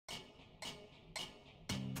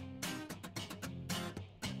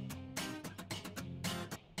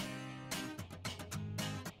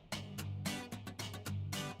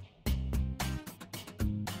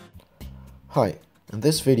Hi, in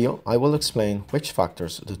this video I will explain which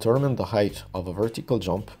factors determine the height of a vertical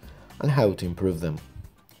jump and how to improve them.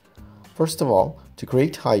 First of all, to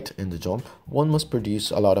create height in the jump, one must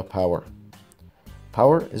produce a lot of power.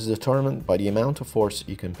 Power is determined by the amount of force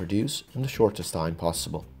you can produce in the shortest time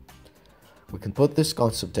possible. We can put this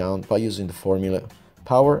concept down by using the formula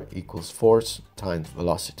power equals force times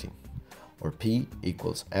velocity, or P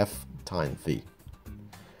equals F times V,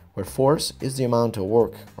 where force is the amount of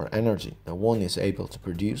work or energy that one is able to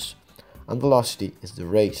produce, and velocity is the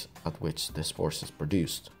rate at which this force is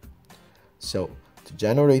produced. So, to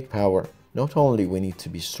generate power, not only we need to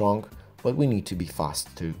be strong, but we need to be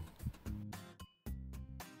fast too.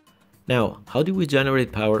 Now, how do we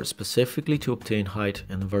generate power specifically to obtain height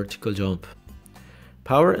in a vertical jump?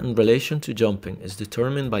 Power in relation to jumping is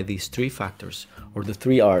determined by these three factors, or the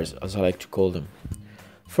three R's as I like to call them.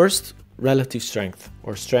 First, relative strength,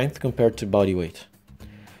 or strength compared to body weight.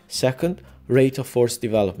 Second, rate of force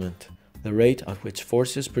development, the rate at which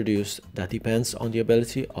force is produced that depends on the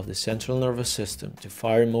ability of the central nervous system to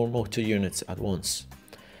fire more motor units at once.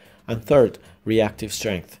 And third, reactive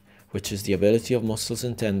strength, which is the ability of muscles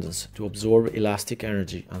and tendons to absorb elastic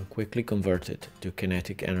energy and quickly convert it to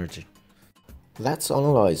kinetic energy. Let's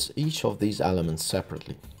analyze each of these elements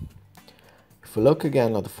separately. If we look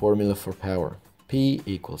again at the formula for power, P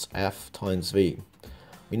equals F times V,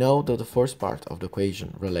 we know that the first part of the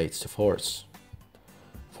equation relates to force.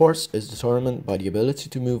 Force is determined by the ability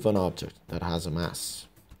to move an object that has a mass.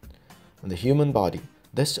 In the human body,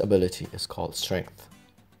 this ability is called strength.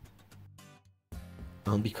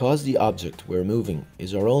 And because the object we're moving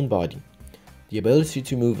is our own body, the ability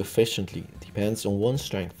to move efficiently depends on one's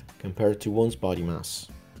strength compared to one's body mass.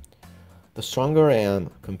 The stronger I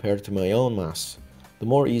am compared to my own mass, the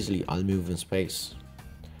more easily I'll move in space.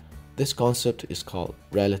 This concept is called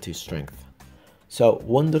relative strength. So,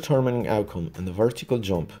 one determining outcome in the vertical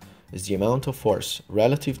jump is the amount of force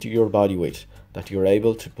relative to your body weight that you're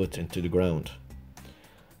able to put into the ground.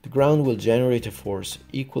 The ground will generate a force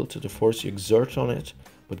equal to the force you exert on it,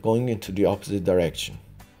 but going into the opposite direction,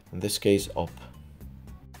 in this case up.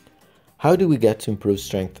 How do we get to improve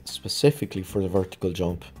strength specifically for the vertical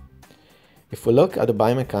jump? If we look at the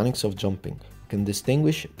biomechanics of jumping, we can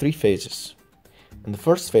distinguish three phases. In the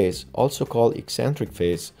first phase, also called eccentric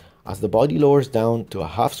phase, as the body lowers down to a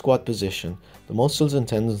half squat position, the muscles and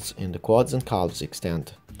tendons in the quads and calves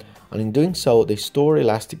extend, and in doing so they store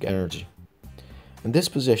elastic energy. In this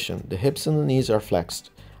position, the hips and the knees are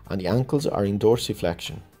flexed, and the ankles are in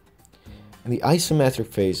dorsiflexion. In the isometric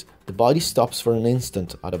phase, the body stops for an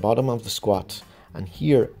instant at the bottom of the squat, and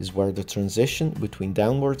here is where the transition between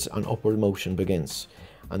downwards and upward motion begins,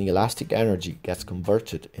 and the elastic energy gets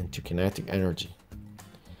converted into kinetic energy.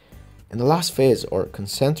 In the last phase, or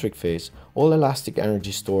concentric phase, all elastic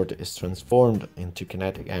energy stored is transformed into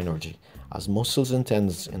kinetic energy, as muscles and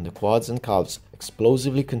tendons in the quads and calves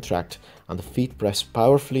explosively contract and the feet press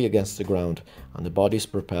powerfully against the ground and the body is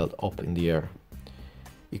propelled up in the air.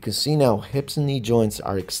 You can see now hips and knee joints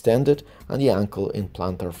are extended and the ankle in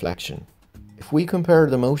plantar flexion. If we compare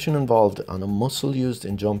the motion involved and a muscle used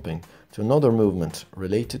in jumping to another movement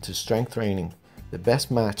related to strength training, the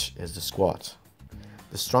best match is the squat.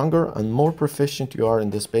 The stronger and more proficient you are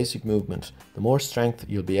in this basic movement, the more strength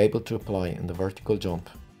you'll be able to apply in the vertical jump.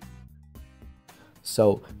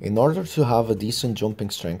 So, in order to have a decent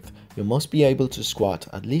jumping strength, you must be able to squat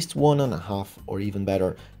at least 1.5 or even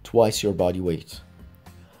better, twice your body weight.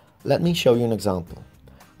 Let me show you an example.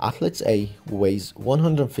 Athlete A, who weighs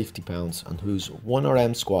 150 pounds and whose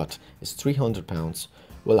 1RM squat is 300 pounds,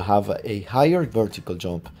 will have a higher vertical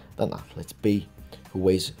jump than athlete B, who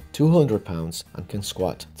weighs 200 pounds and can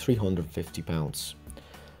squat 350 pounds.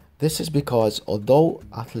 This is because although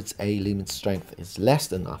athlete A limit strength is less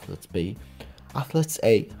than athlete B, athlete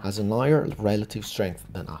A has a higher relative strength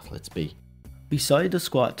than athlete B. Beside the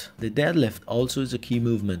squat, the deadlift also is a key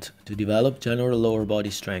movement to develop general lower body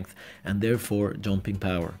strength and therefore jumping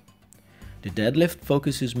power. The deadlift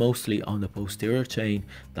focuses mostly on the posterior chain,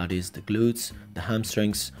 that is the glutes, the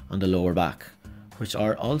hamstrings and the lower back, which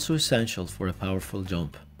are also essential for a powerful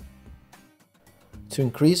jump. To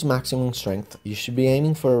increase maximum strength, you should be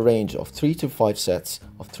aiming for a range of 3 to 5 sets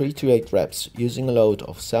of 3 to 8 reps using a load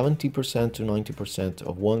of 70% to 90%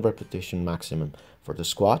 of 1 repetition maximum for the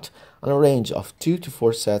squat and a range of 2 to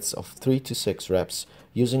 4 sets of 3 to 6 reps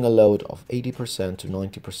using a load of 80% to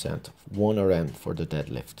 90% of 1 RM for the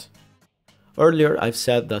deadlift. Earlier I've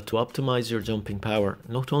said that to optimize your jumping power,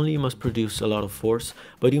 not only you must produce a lot of force,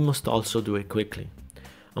 but you must also do it quickly.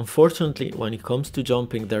 Unfortunately, when it comes to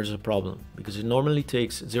jumping, there's a problem, because it normally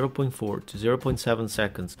takes 0.4 to 0.7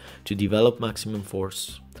 seconds to develop maximum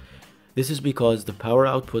force. This is because the power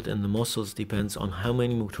output in the muscles depends on how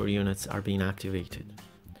many motor units are being activated.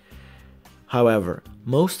 However,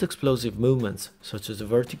 most explosive movements, such as a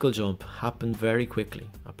vertical jump, happen very quickly,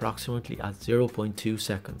 approximately at 0.2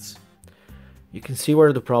 seconds. You can see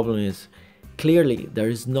where the problem is. Clearly, there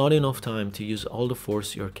is not enough time to use all the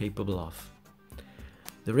force you are capable of.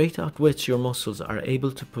 The rate at which your muscles are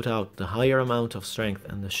able to put out the higher amount of strength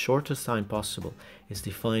in the shortest time possible is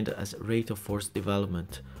defined as rate of force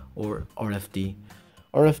development, or RFD.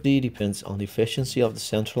 RFD depends on the efficiency of the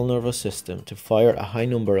central nervous system to fire a high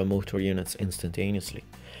number of motor units instantaneously,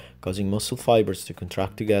 causing muscle fibers to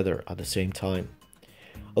contract together at the same time.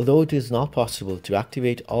 Although it is not possible to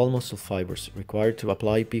activate all muscle fibers required to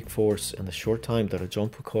apply peak force in the short time that a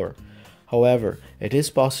jump occurs, however, it is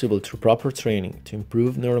possible through proper training to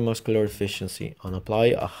improve neuromuscular efficiency and apply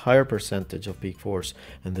a higher percentage of peak force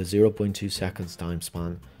in the 0.2 seconds time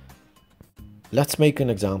span. Let's make an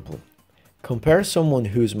example. Compare someone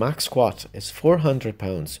whose max squat is 400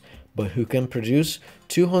 pounds but who can produce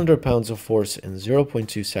 200 pounds of force in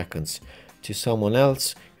 0.2 seconds to someone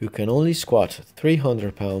else who can only squat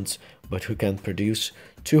 300 pounds but who can produce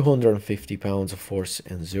 250 pounds of force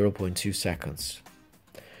in 0.2 seconds.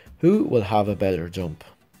 Who will have a better jump?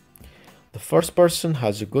 The first person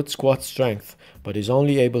has a good squat strength but is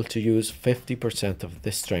only able to use 50% of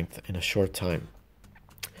this strength in a short time.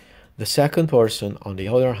 The second person, on the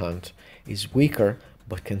other hand, is weaker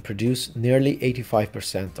but can produce nearly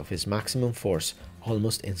 85% of his maximum force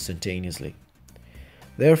almost instantaneously.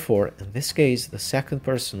 Therefore, in this case, the second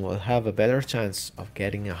person will have a better chance of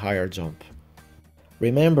getting a higher jump.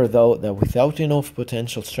 Remember though that without enough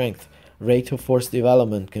potential strength, rate of force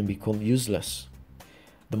development can become useless.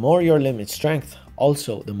 The more your limit strength,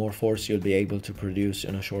 also the more force you'll be able to produce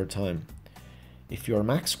in a short time. If your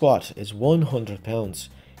max squat is 100 pounds,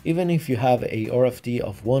 even if you have a RFD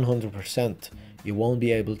of 100%, you won't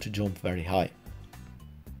be able to jump very high.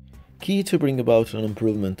 Key to bring about an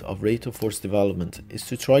improvement of rate of force development is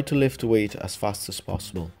to try to lift the weight as fast as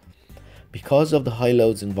possible. Because of the high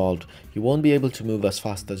loads involved, you won't be able to move as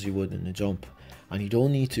fast as you would in a jump, and you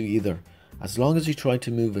don't need to either. As long as you try to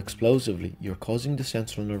move explosively, you're causing the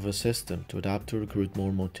central nervous system to adapt to recruit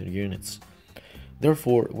more motor units.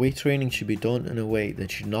 Therefore, weight training should be done in a way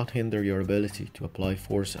that should not hinder your ability to apply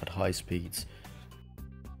force at high speeds.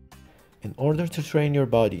 In order to train your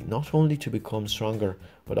body not only to become stronger,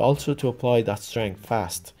 but also to apply that strength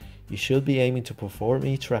fast, you should be aiming to perform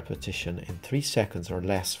each repetition in 3 seconds or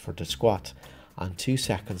less for the squat and 2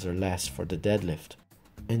 seconds or less for the deadlift.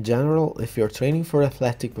 In general, if you're training for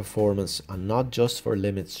athletic performance and not just for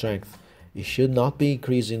limit strength, you should not be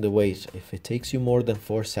increasing the weight if it takes you more than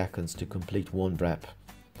 4 seconds to complete one rep.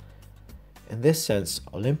 In this sense,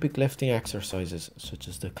 Olympic lifting exercises such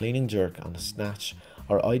as the clean and jerk and the snatch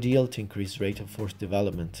are ideal to increase rate of force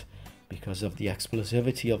development because of the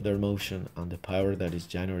explosivity of their motion and the power that is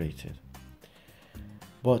generated.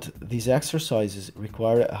 But these exercises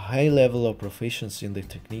require a high level of proficiency in the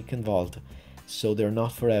technique involved, so they're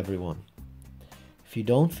not for everyone. If you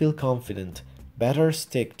don't feel confident, better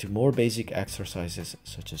stick to more basic exercises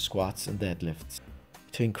such as squats and deadlifts.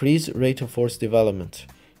 To increase rate of force development,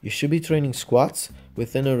 you should be training squats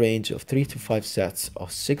within a range of 3 to 5 sets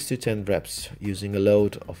of 6 to 10 reps using a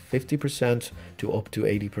load of 50% to up to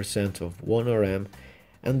 80% of 1 RM,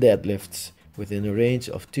 and deadlifts within a range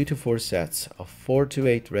of 2 to 4 sets of 4 to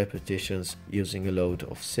 8 repetitions using a load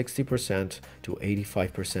of 60% to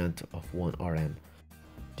 85% of 1 RM.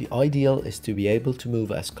 The ideal is to be able to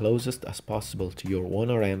move as closest as possible to your 1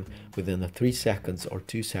 RM within a 3 seconds or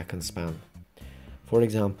 2 second span. For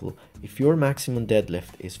example, if your maximum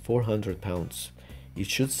deadlift is 400 pounds, you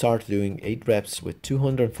should start doing 8 reps with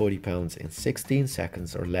 240 pounds in 16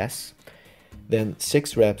 seconds or less, then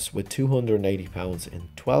 6 reps with 280 pounds in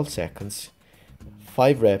 12 seconds,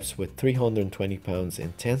 5 reps with 320 pounds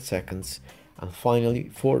in 10 seconds, and finally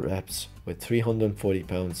 4 reps with 340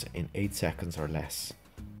 pounds in 8 seconds or less.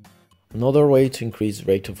 Another way to increase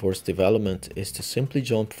rate of force development is to simply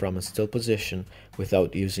jump from a still position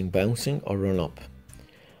without using bouncing or run up.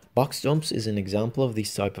 Box jumps is an example of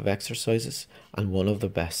these type of exercises and one of the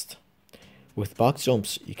best. With box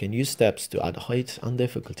jumps, you can use steps to add height and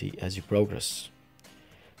difficulty as you progress.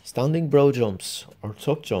 Standing bro jumps or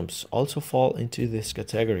tuck jumps also fall into this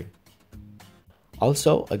category.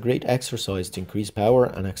 Also, a great exercise to increase power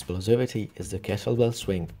and explosivity is the kettlebell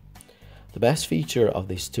swing. The best feature of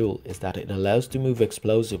this tool is that it allows to move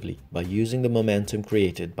explosively by using the momentum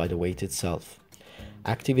created by the weight itself,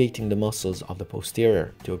 activating the muscles of the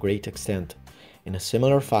posterior to a great extent, in a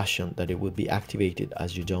similar fashion that it would be activated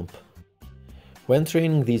as you jump. When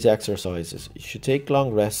training these exercises, you should take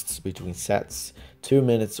long rests between sets, 2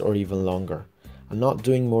 minutes or even longer, and not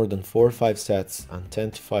doing more than 4 or 5 sets and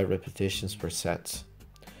 10 to 5 repetitions per set.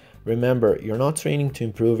 Remember, you're not training to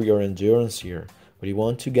improve your endurance here, but you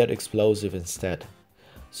want to get explosive instead.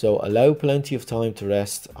 So allow plenty of time to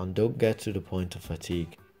rest and don't get to the point of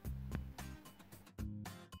fatigue.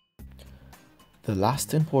 The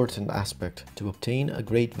last important aspect to obtain a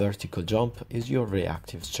great vertical jump is your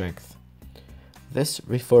reactive strength. This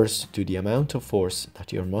refers to the amount of force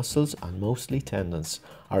that your muscles and mostly tendons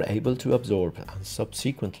are able to absorb and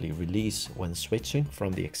subsequently release when switching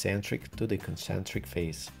from the eccentric to the concentric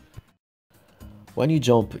phase. When you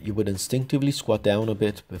jump, you would instinctively squat down a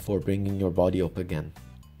bit before bringing your body up again.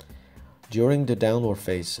 During the downward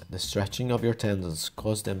phase, the stretching of your tendons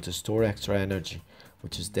cause them to store extra energy,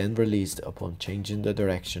 which is then released upon changing the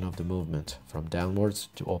direction of the movement from downwards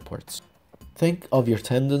to upwards. Think of your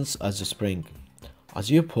tendons as a spring. As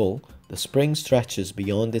you pull, the spring stretches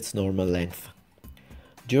beyond its normal length.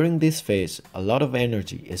 During this phase, a lot of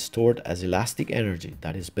energy is stored as elastic energy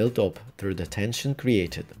that is built up through the tension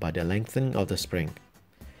created by the lengthening of the spring.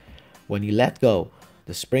 When you let go,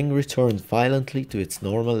 the spring returns violently to its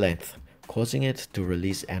normal length, causing it to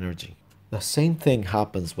release energy. The same thing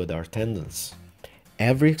happens with our tendons.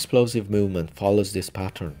 Every explosive movement follows this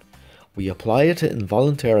pattern. We apply it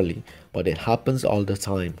involuntarily, but it happens all the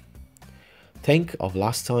time. Think of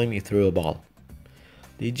last time you threw a ball.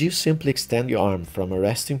 Did you simply extend your arm from a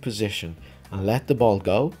resting position and let the ball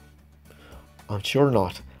go? I'm sure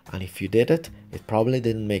not, and if you did it, it probably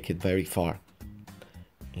didn't make it very far.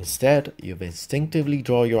 Instead, you instinctively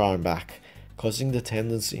draw your arm back, causing the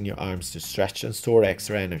tendons in your arms to stretch and store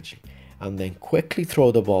extra energy, and then quickly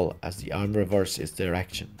throw the ball as the arm reverses its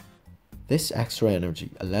direction. This extra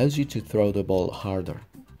energy allows you to throw the ball harder.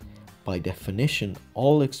 By definition,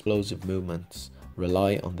 all explosive movements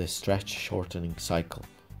rely on this stretch shortening cycle.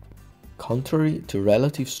 Contrary to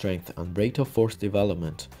relative strength and rate of force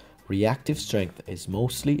development, reactive strength is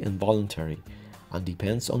mostly involuntary and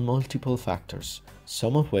depends on multiple factors,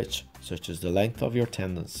 some of which, such as the length of your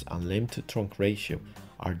tendons and limb to trunk ratio,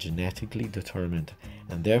 are genetically determined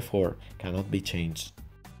and therefore cannot be changed.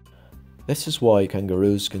 This is why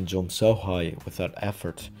kangaroos can jump so high without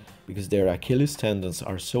effort, because their Achilles tendons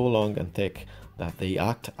are so long and thick that they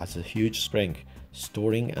act as a huge spring,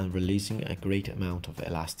 storing and releasing a great amount of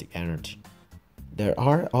elastic energy. There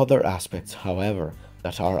are other aspects, however,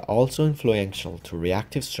 that are also influential to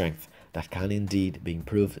reactive strength that can indeed be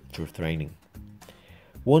improved through training.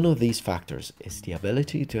 One of these factors is the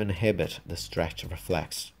ability to inhibit the stretch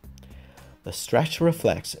reflex. The stretch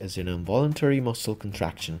reflex is an involuntary muscle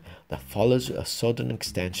contraction that follows a sudden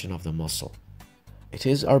extension of the muscle. It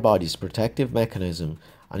is our body's protective mechanism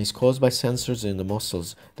and is caused by sensors in the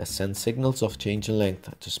muscles that send signals of change in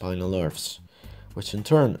length to spinal nerves, which in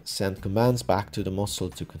turn send commands back to the muscle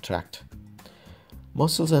to contract.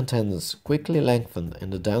 Muscles and tendons quickly lengthen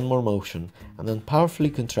in the downward motion and then powerfully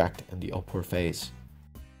contract in the upward phase.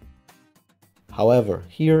 However,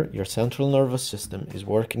 here your central nervous system is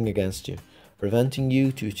working against you, preventing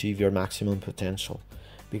you to achieve your maximum potential,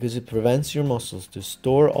 because it prevents your muscles to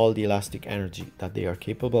store all the elastic energy that they are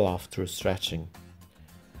capable of through stretching.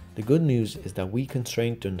 The good news is that we can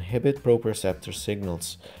train to inhibit proprioceptor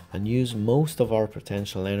signals and use most of our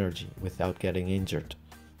potential energy without getting injured.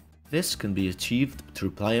 This can be achieved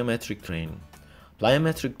through plyometric training.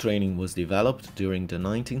 Plyometric training was developed during the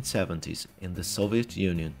 1970s in the Soviet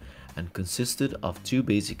Union and consisted of two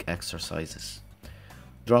basic exercises: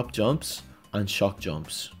 drop jumps and shock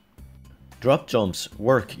jumps. Drop jumps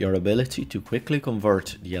work your ability to quickly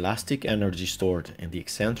convert the elastic energy stored in the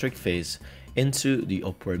eccentric phase into the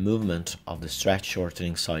upward movement of the stretch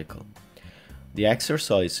shortening cycle. The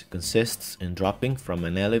exercise consists in dropping from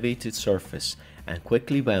an elevated surface and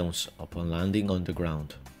quickly bounce upon landing on the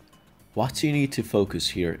ground. What you need to focus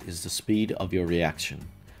here is the speed of your reaction.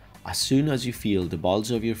 As soon as you feel the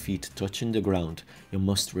balls of your feet touching the ground, you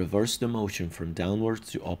must reverse the motion from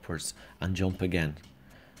downwards to upwards and jump again.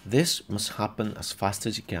 This must happen as fast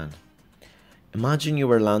as you can. Imagine you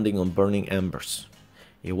were landing on burning embers.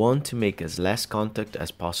 You want to make as less contact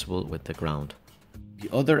as possible with the ground.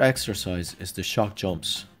 The other exercise is the shock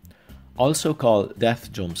jumps, also called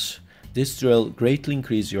death jumps. This drill greatly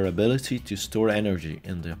increases your ability to store energy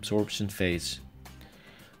in the absorption phase.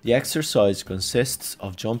 The exercise consists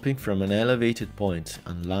of jumping from an elevated point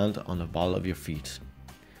and land on a ball of your feet.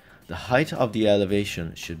 The height of the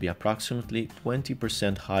elevation should be approximately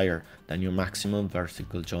 20% higher than your maximum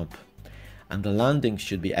vertical jump, and the landing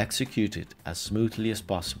should be executed as smoothly as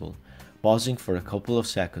possible, pausing for a couple of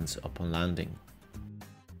seconds upon landing.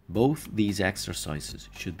 Both these exercises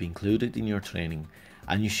should be included in your training,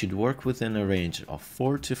 and you should work within a range of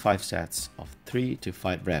 4 to 5 sets of 3 to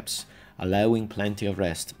 5 reps, allowing plenty of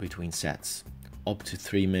rest between sets, up to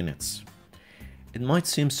 3 minutes. It might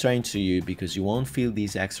seem strange to you because you won't feel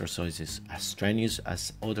these exercises as strenuous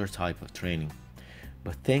as other type of training,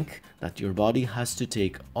 but think that your body has to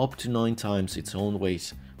take up to 9 times its own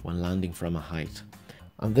weight when landing from a height,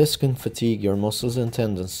 and this can fatigue your muscles and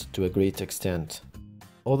tendons to a great extent.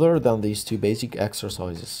 Other than these two basic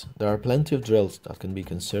exercises, there are plenty of drills that can be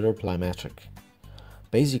considered plyometric.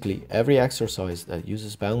 Basically, every exercise that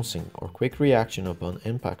uses bouncing or quick reaction upon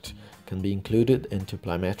impact can be included into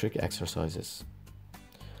plyometric exercises.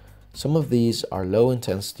 Some of these are low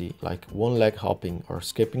intensity, like one leg hopping or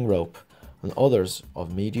skipping rope, and others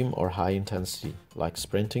of medium or high intensity, like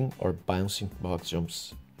sprinting or bouncing box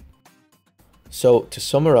jumps. So, to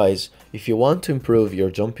summarize, if you want to improve your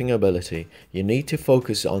jumping ability, you need to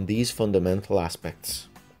focus on these fundamental aspects.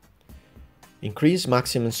 Increase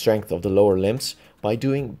maximum strength of the lower limbs by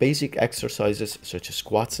doing basic exercises such as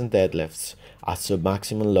squats and deadlifts at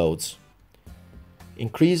submaximal loads.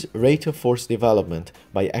 Increase rate of force development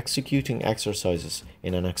by executing exercises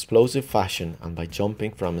in an explosive fashion and by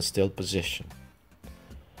jumping from a still position.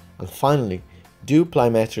 And finally, do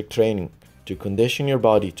plyometric training to condition your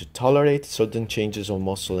body to tolerate sudden changes of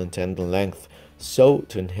muscle and tendon length, so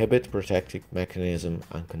to inhibit protective mechanism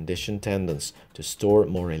and condition tendons to store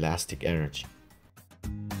more elastic energy.